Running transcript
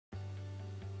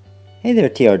Hey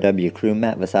there, TRW crew.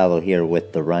 Matt Vassallo here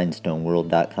with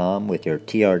TheRhinestoneWorld.com with your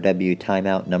TRW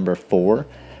timeout number 4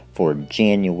 for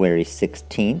January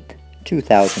 16th,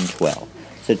 2012.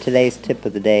 So today's tip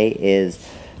of the day is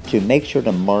to make sure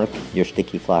to mark your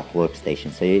sticky flock workstation.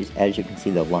 So as you can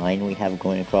see the line we have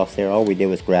going across there, all we did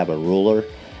was grab a ruler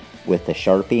with a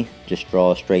Sharpie, just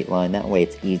draw a straight line. That way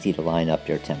it's easy to line up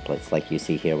your templates like you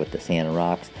see here with the Santa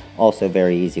rocks. Also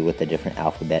very easy with the different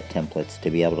alphabet templates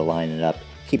to be able to line it up.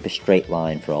 Keep a straight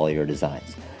line for all your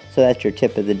designs. So that's your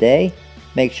tip of the day.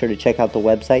 Make sure to check out the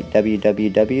website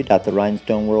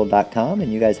www.therhinestoneworld.com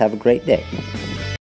and you guys have a great day.